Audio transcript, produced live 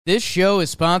This show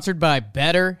is sponsored by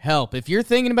BetterHelp. If you're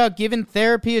thinking about giving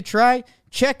therapy a try,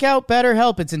 check out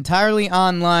BetterHelp. It's entirely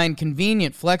online,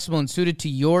 convenient, flexible, and suited to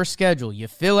your schedule. You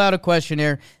fill out a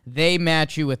questionnaire, they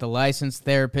match you with a licensed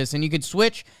therapist, and you can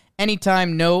switch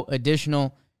anytime, no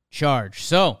additional charge.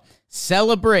 So,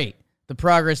 celebrate the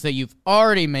progress that you've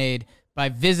already made by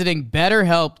visiting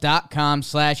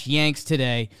BetterHelp.com/Yanks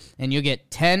today, and you'll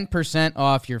get 10%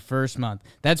 off your first month.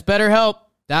 That's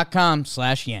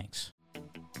BetterHelp.com/Yanks.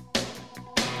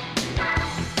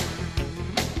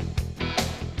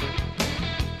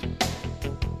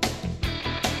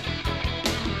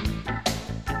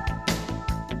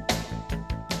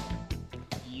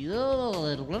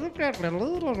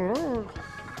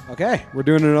 Okay, we're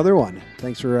doing another one.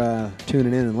 Thanks for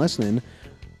tuning in and listening.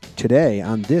 Today,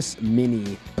 on this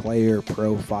mini player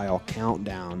profile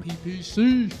countdown,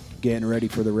 PPC. Getting ready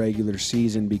for the regular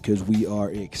season because we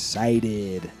are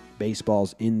excited.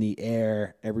 Baseball's in the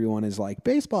air. Everyone is like,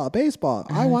 baseball, baseball.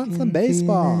 I want some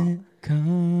baseball.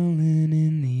 Calling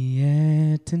in the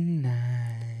air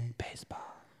tonight. Baseball.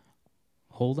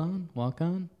 Hold on, walk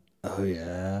on. Oh,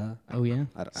 yeah. Oh, yeah?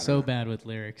 I don't So know. bad with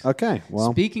lyrics. Okay,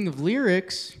 well, Speaking of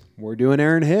lyrics, we're doing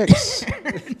Aaron Hicks.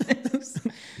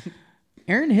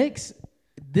 Aaron Hicks,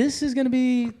 this is going to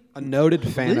be... A noted fan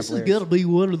of lyrics. This is going to be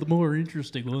one of the more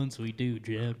interesting ones we do,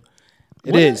 Jeb.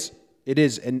 It is. It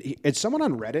is. And it's someone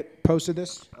on Reddit posted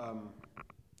this.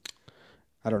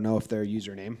 I don't know if their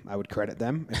username. I would credit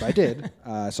them if I did.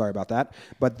 Sorry about that.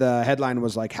 But the headline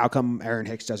was like, how come Aaron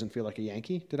Hicks doesn't feel like a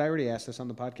Yankee? Did I already ask this on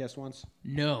the podcast once?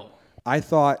 No. I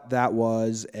thought that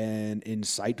was an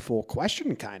insightful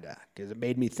question, kind of, because it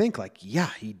made me think like, yeah,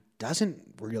 he doesn't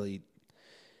really.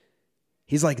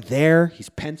 He's like there. He's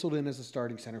penciled in as a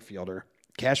starting center fielder.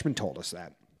 Cashman told us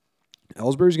that.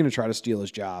 Ellsbury's going to try to steal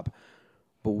his job.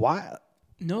 But why?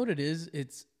 No, it is.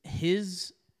 It's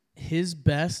his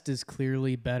best is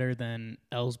clearly better than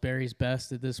Ellsbury's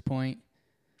best at this point.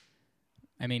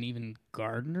 I mean, even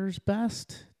Gardner's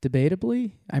best,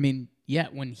 debatably. I mean, yeah,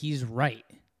 when he's right,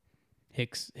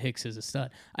 Hicks is a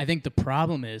stud. I think the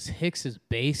problem is Hicks's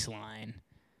baseline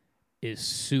is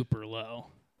super low.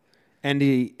 And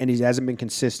he hasn't been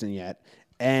consistent yet.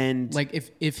 And like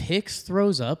if Hicks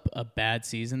throws up a bad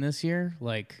season this year,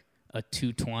 like a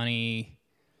 220,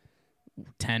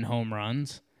 10 home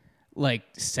runs, like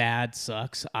sad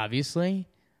sucks, obviously,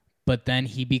 but then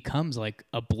he becomes like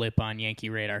a blip on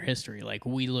Yankee radar history. Like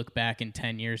we look back in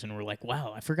 10 years and we're like,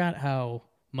 wow, I forgot how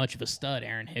much of a stud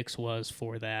Aaron Hicks was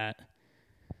for that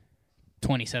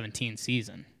 2017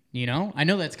 season. You know, I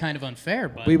know that's kind of unfair,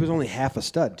 but he was only half a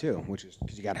stud too, which is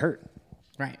because he got hurt.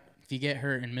 Right. If you get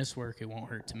hurt and miss work, it won't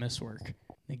hurt to miss work.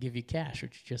 They give you cash,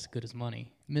 which is just as good as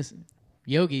money.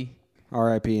 Yogi.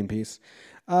 R.I.P. in peace.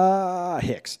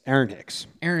 Hicks. Aaron Hicks.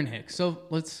 Aaron Hicks. So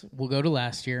we'll go to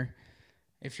last year.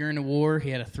 If you're in a WAR, he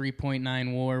had a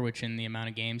 3.9 WAR, which in the amount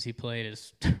of games he played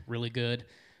is really good.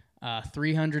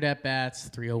 300 at-bats,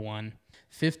 301.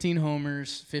 15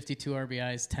 homers, 52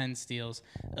 RBIs, 10 steals,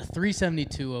 a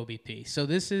 372 OBP. So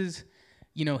this is,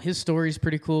 his story's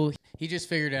pretty cool. He just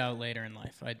figured it out later in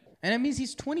life. And that means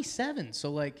he's 27.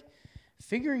 So, like,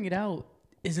 figuring it out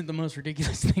isn't the most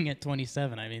ridiculous thing at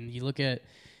 27. I mean, you look at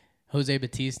Jose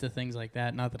Bautista, things like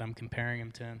that. Not that I'm comparing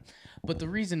him to him. But the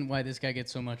reason why this guy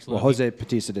gets so much love... Well, Jose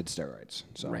Bautista did steroids.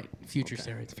 So. Right, future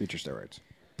steroids. Future steroids.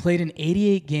 Played in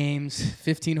 88 games,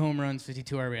 15 home runs,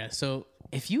 52 RBIs. So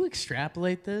if you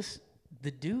extrapolate this, the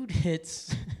dude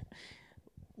hits...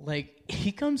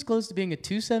 he comes close to being a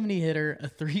 270 hitter, a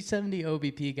 370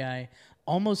 OBP guy,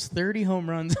 almost 30 home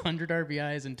runs, 100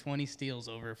 RBIs, and 20 steals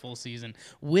over a full season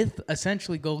with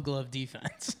essentially Gold Glove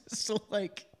defense. So,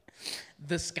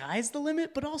 the sky's the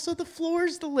limit, but also the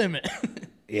floor's the limit.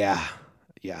 Yeah.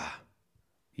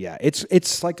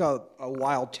 It's like a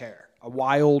wild tear, a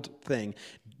wild thing.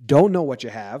 Don't know what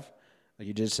you have. Like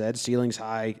you just said, ceiling's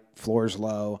high, floor's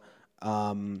low.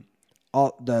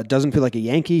 Doesn't feel like a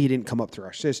Yankee. He didn't come up through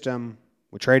our system.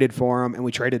 We traded for him, and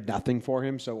we traded nothing for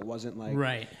him, so it wasn't like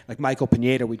Michael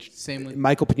Pineda.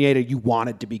 Michael Pineda, you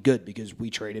wanted to be good because we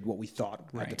traded what we thought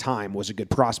at the time was a good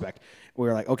prospect. We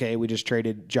were like, okay, we just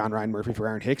traded John Ryan Murphy for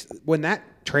Aaron Hicks. When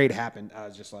that trade happened, I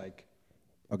was just like,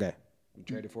 okay, we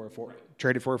traded for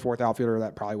a fourth outfielder.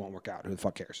 That probably won't work out. Who the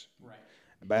fuck cares? Right.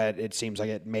 But it seems like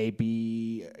it may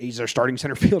be he's our starting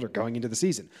center fielder going into the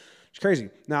season. It's crazy.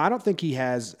 Now, I don't think he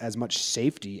has as much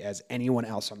safety as anyone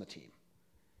else on the team.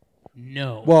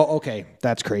 No. Well, okay,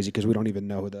 that's crazy because we don't even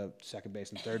know who the second base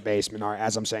and third baseman are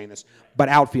as I'm saying this. But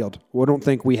outfield, we don't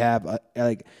think we have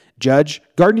Judge.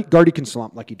 Gardy can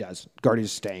slump like he does.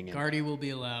 Gardy's staying in. Gardy will be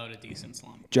allowed a decent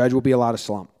slump. Judge will be allowed to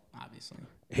slump. Obviously.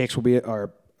 Hicks will be,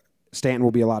 or Stanton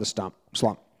will be allowed to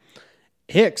slump.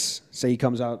 Hicks, say he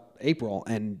comes out April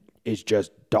and is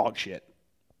just dog shit.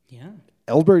 Yeah.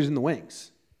 Ellsbury's in the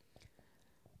wings.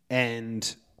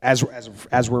 And as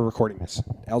we're recording this,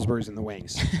 Ellsbury's in the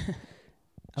wings.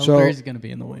 Ellsbury's going to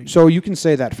be in the wings. So you can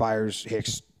say that fires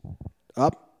Hicks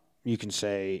up. You can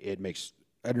say it makes,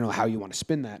 I don't know how you want to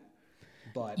spin that.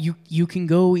 But you can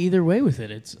go either way with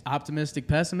it. It's optimistic,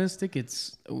 pessimistic.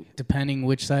 It's depending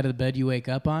which side of the bed you wake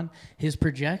up on. His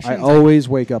projections. I always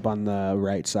wake up on the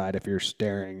right side if you're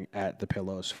staring at the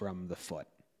pillows from the foot.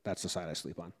 That's the side I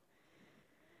sleep on.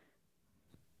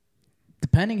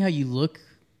 Depending how you look,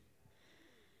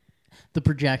 the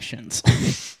projections.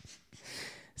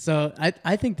 So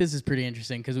I think this is pretty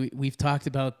interesting because we've talked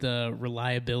about the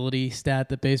reliability stat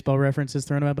that Baseball Reference has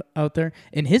thrown out there,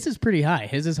 and his is pretty high.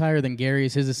 His is higher than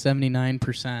Gary's. His is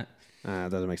 79%.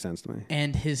 That doesn't make sense to me.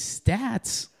 And his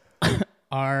stats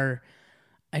are,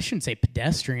 I shouldn't say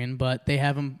pedestrian, but they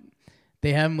have him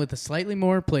with a slightly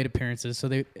more plate appearances. So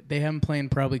they have him playing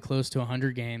probably close to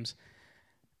 100 games.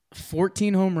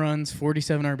 14 home runs,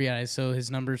 47 RBIs, so his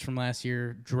numbers from last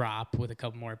year drop with a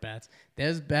couple more at-bats. They have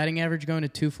his batting average going to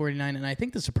 249, and I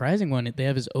think the surprising one, they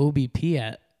have his OBP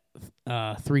at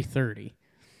 330.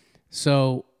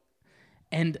 So,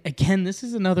 and again, this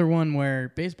is another one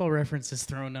where Baseball Reference is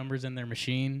throwing numbers in their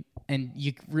machine, and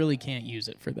you really can't use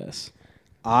it for this.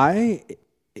 I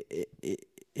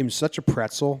am such a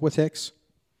pretzel with Hicks.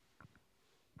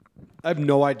 I have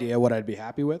no idea what I'd be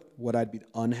happy with, what I'd be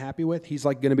unhappy with. He's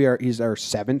like going to be he's our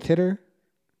seventh hitter,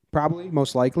 probably,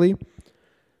 most likely.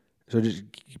 So just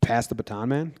pass the baton,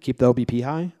 man. Keep the OBP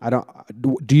high.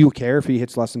 Do you care if he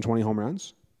hits less than 20 home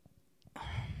runs?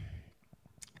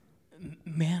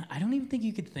 Man, I don't even think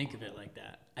you could think of it like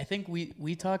that. I think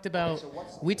we talked about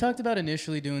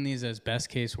initially doing these as best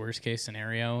case, worst case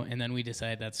scenario, and then we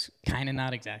decided that's kind of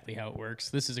not exactly how it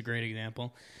works. This is a great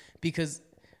example because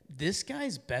this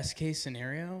guy's best case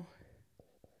scenario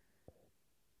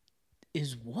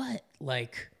is what?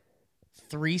 Like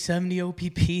 370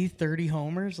 OPP, 30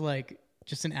 homers, like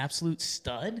just an absolute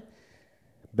stud?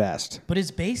 Best. But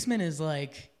his basement is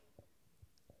like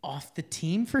off the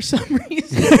team for some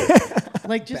reason.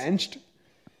 Like just benched?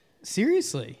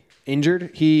 Seriously.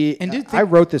 Injured? I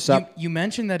wrote this up. You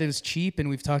mentioned that it was cheap, and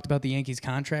we've talked about the Yankees'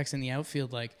 contracts in the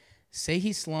outfield. Like, say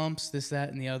he slumps, this, that,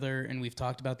 and the other, and we've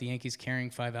talked about the Yankees carrying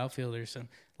 5 outfielders. So,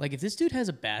 like, if this dude has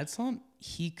a bad slump,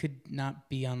 he could not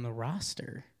be on the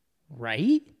roster,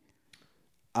 right?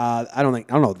 I don't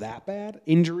know that bad.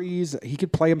 Injuries, he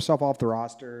could play himself off the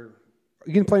roster.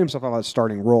 He can play himself off a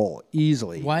starting role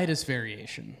easily. Widest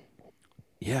variation.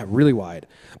 Yeah, really wide.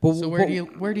 But so where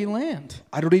do you land?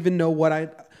 I don't even know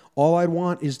what all I'd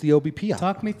want is the OBP.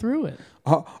 Talk me through it.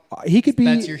 He could be.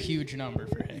 That's your huge number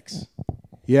for Hicks.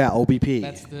 Yeah, OBP.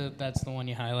 That's the one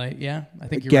you highlight. Yeah, I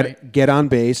think you're right. Get on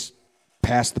base,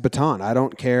 pass the baton. I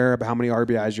don't care about how many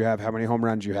RBIs you have, how many home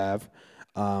runs you have.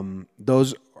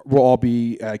 Those will all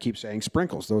be, I keep saying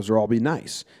sprinkles. Those will all be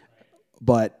nice.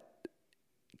 But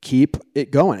keep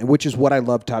it going, which is what I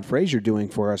love Todd Frazier doing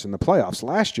for us in the playoffs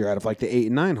last year out of like the 8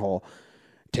 and 9 hole.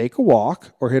 Take a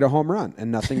walk or hit a home run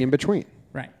and nothing in between.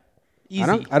 Right. Easy.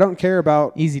 I don't care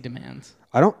about easy demands.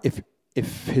 I don't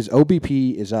if his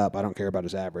OBP is up, I don't care about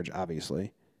his average,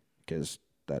 obviously, because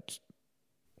that's.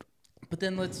 But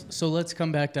then let's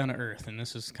come back down to earth, and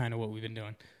this is kind of what we've been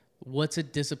doing. What's a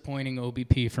disappointing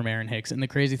OBP from Aaron Hicks? And the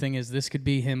crazy thing is, this could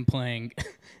be him playing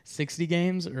 60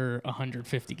 games or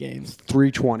 150 games.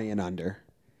 320 and under.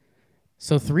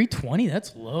 So 320,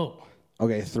 that's low.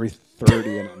 Okay,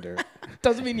 330 and under.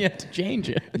 Doesn't mean you have to change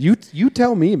it. You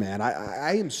tell me, man.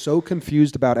 I am so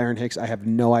confused about Aaron Hicks. I have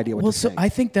no idea what to think. I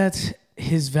think that's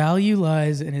his value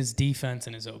lies in his defense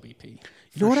and his OBP.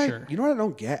 You know what I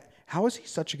don't get? How is he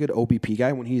such a good OBP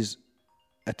guy when he's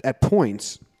at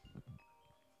points?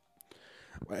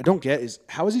 What I don't get is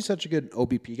how is he such a good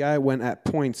OBP guy when at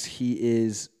points he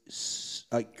is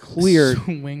a clear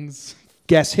swings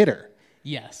guess hitter?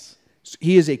 Yes.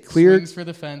 He is a clear swings for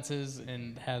the fences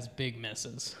and has big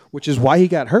misses, which is why he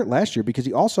got hurt last year because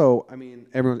he also,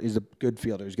 everyone is a good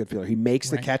fielder. He's a good fielder. He makes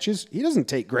the catches. He doesn't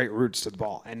take great routes to the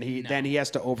ball, and then he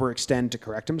has to overextend to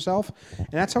correct himself,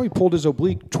 and that's how he pulled his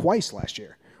oblique twice last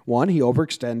year. One, he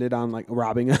overextended on like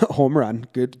robbing a home run,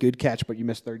 good catch, but you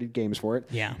missed 30 games for it.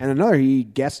 Yeah. And another, he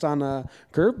guessed on a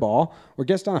curveball or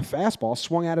guessed on a fastball,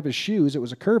 swung out of his shoes. It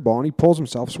was a curveball, and he pulls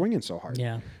himself swinging so hard.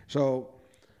 Yeah. So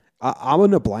I'm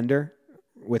in a blender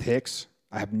with Hicks.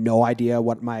 I have no idea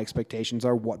what my expectations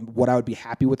are, what I would be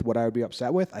happy with, what I would be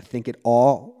upset with. I think it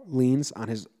all leans on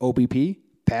his OBP.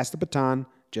 Pass the baton,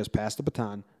 just pass the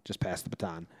baton, just pass the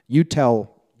baton. You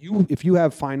tell if you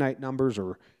have finite numbers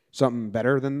or something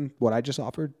better than what I just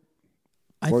offered,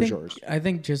 I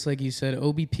think just like you said,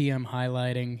 OBP I'm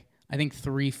highlighting. I think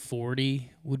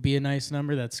 340 would be a nice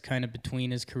number. That's kind of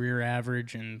between his career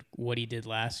average and what he did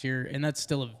last year. And that's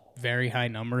still a very high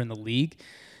number in the league.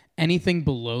 Anything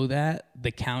below that,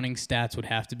 the counting stats would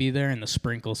have to be there, and the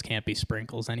sprinkles can't be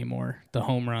sprinkles anymore. The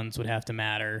home runs would have to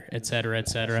matter, et cetera, et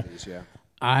cetera. Yeah.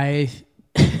 I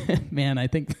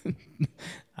think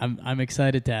I'm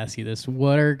excited to ask you this.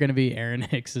 What are going to be Aaron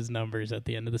Hicks' numbers at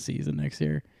the end of the season next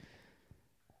year?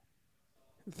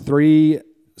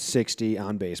 360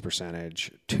 on base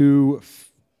percentage,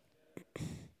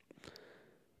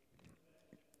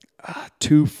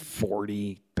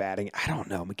 240 batting. I don't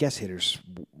know. My guess hitters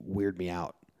weird me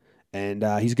out. And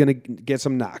he's going to get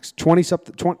some knocks.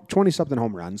 20-something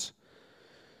home runs.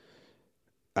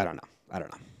 I don't know.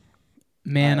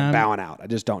 Man, I'm bowing out. I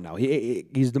just don't know.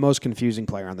 He's the most confusing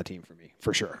player on the team for me,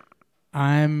 for sure.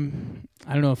 I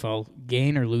don't know if I'll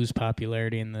gain or lose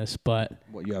popularity in this, but...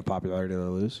 What, you have popularity to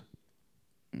lose?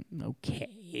 Okay.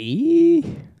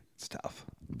 It's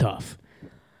tough.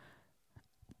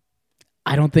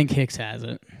 I don't think Hicks has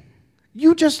it.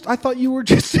 I thought you were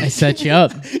just... I set you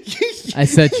up. I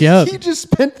set you up. You just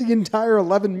spent the entire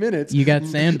 11 minutes. You got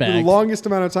sandbagged. The longest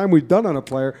amount of time we've done on a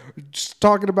player. Just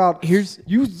talking about... You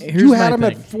had him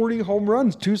at 40 home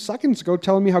runs 2 seconds ago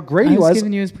telling me how great he was. I was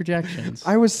giving you his projections.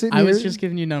 I was just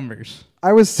giving you numbers.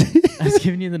 I was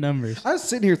giving you the numbers. I was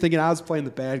sitting here thinking I was playing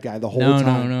the bad guy the whole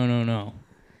time. No.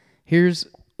 Here's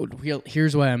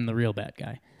why I'm the real bad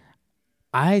guy.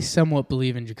 I somewhat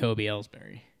believe in Jacoby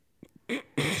Ellsbury.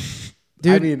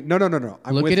 Dude, I mean, no.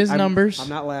 Look at his numbers. I'm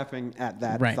not laughing at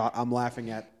that thought. I'm laughing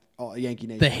at Yankee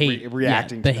Nation the hate,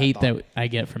 reacting to the hate that I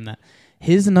get from that.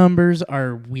 His numbers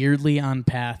are weirdly on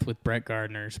path with Brett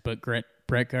Gardner's, but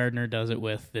Brett Gardner does it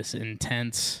with this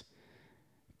intense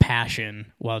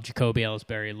passion, while Jacoby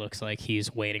Ellsbury looks like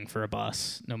he's waiting for a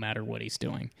bus no matter what he's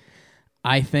doing.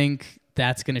 I think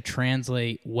that's going to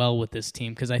translate well with this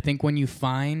team, because I think when you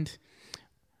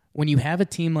have a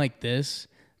team like this,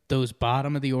 those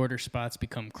bottom of the order spots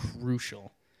become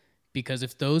crucial, because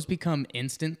if those become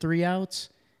instant 3 outs,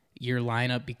 your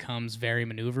lineup becomes very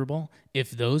maneuverable.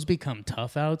 If those become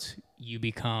tough outs, you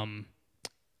become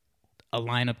a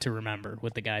lineup to remember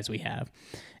with the guys we have.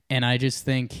 And I just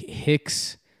think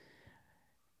Hicks,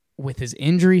 with his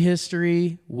injury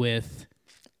history,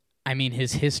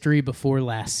 his history before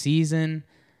last season,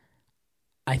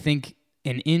 I think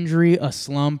an injury, a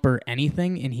slump, or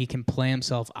anything, and he can play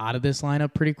himself out of this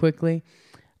lineup pretty quickly.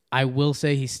 I will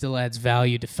say he still adds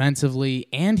value defensively,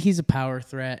 and he's a power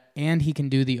threat, and he can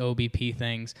do the OBP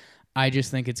things. I just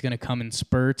think it's going to come in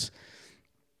spurts.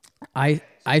 I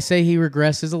say he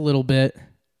regresses a little bit.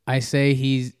 I say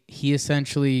he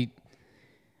essentially...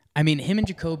 him and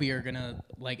Jacoby are going to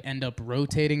end up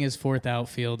rotating as fourth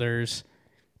outfielders.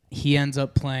 He ends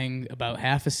up playing about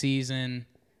half a season,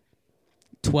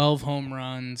 12 home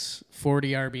runs,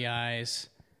 40 RBIs,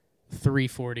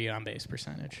 340 on base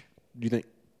percentage. Do you think?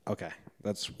 Okay,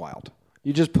 that's wild.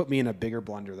 You just put me in a bigger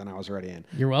blunder than I was already in.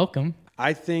 You're welcome.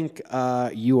 I think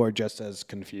you are just as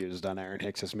confused on Aaron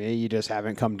Hicks as me. You just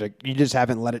haven't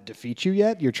let it defeat you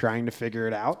yet. You're trying to figure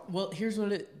it out. Well, here's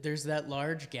there's that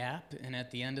large gap, and at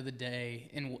the end of the day,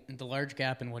 in the large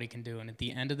gap in what he can do, and at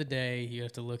the end of the day, you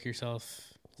have to look yourself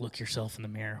in the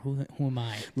mirror. Who am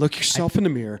I? Look yourself in the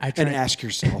mirror and ask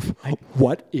yourself,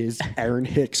 what is Aaron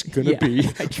Hicks going to be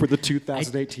for the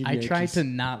 2018 Yankees? I try to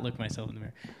not look myself in the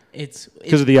mirror. It's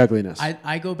because of the ugliness.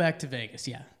 I go back to Vegas,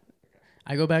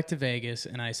 I go back to Vegas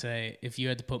and I say, if you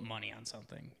had to put money on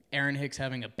something, Aaron Hicks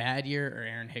having a bad year or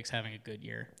Aaron Hicks having a good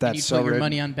year, that's you so put your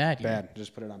money on bad year. Bad.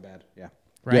 Just put it on bad. Yeah.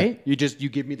 Right? Yeah. You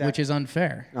give me that. Which is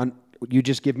unfair. You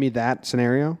just give me that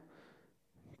scenario.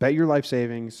 Bet your life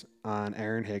savings on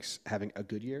Aaron Hicks having a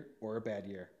good year or a bad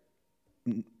year.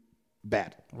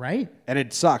 Bad. Right. And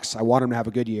it sucks. I want him to have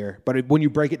a good year. But when you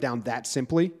break it down that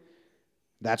simply,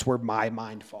 that's where my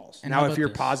mind falls. And now, if you're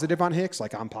positive on Hicks,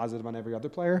 like I'm positive on every other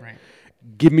player, right,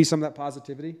 give me some of that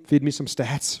positivity. Feed me some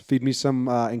stats. Feed me some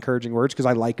encouraging words, because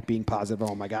I like being positive on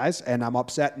all my guys. And I'm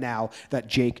upset now that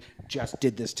Jake just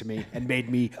did this to me and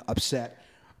made me upset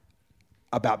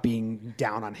about being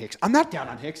down on Hicks. I'm not down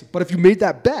on Hicks, but if you made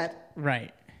that bet,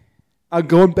 right, I'm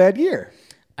going bad year.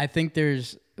 I think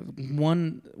there's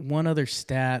one other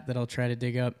stat that I'll try to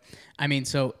dig up.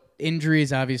 So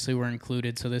injuries obviously were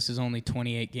included, so this is only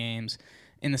 28 games.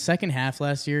 In the second half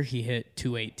last year, he hit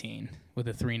 218 with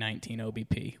a 319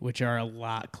 OBP, which are a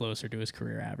lot closer to his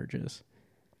career averages.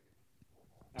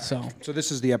 So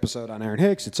this is the episode on Aaron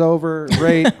Hicks. It's over.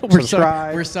 Rate,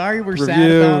 subscribe. We're sorry. We're review.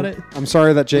 sad about it. I'm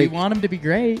sorry that Jake. We want him to be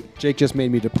great. Jake just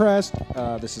made me depressed.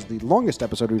 This is the longest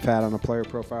episode we've had on a player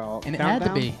profile. And countdown it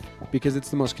had to be. Because it's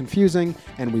the most confusing,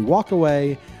 and we walk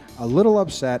away a little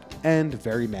upset and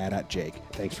very mad at Jake.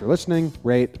 Thanks for listening.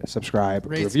 Rate, subscribe,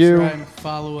 review. Subscribe,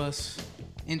 follow us.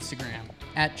 Instagram,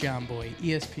 @JohnBoy,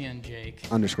 ESPN Jake.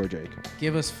 _Jake.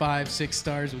 Give us 5-6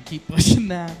 stars. We keep pushing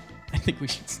that. I think we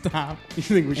should stop. You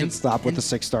think we should stop with the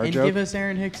 6-star joke? And give us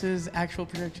Aaron Hicks's actual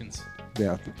predictions.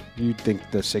 Yeah. You think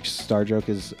the 6-star joke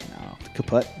is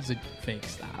kaput? It's a fake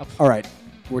stop. All right.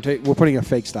 We're putting a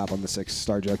fake stop on the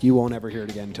 6-star joke. You won't ever hear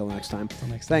it again until next time.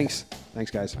 Thanks. Thanks,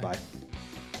 guys. Bye.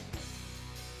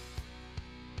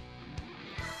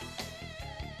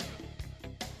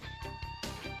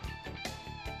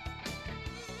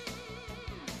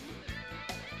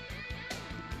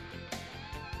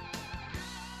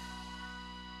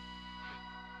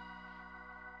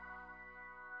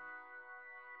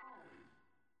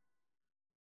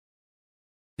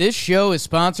 This show is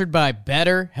sponsored by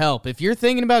BetterHelp. If you're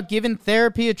thinking about giving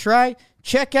therapy a try,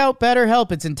 check out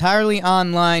BetterHelp. It's entirely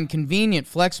online, convenient,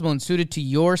 flexible, and suited to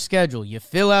your schedule. You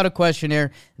fill out a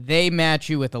questionnaire, they match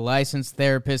you with a licensed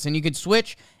therapist, and you can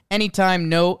switch anytime,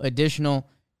 no additional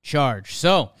charge.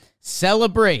 So,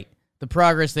 celebrate the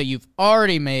progress that you've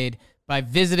already made by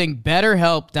visiting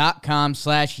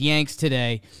BetterHelp.com/Yanks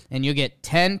today, and you'll get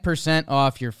 10%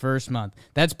 off your first month.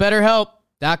 That's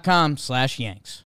BetterHelp.com/Yanks.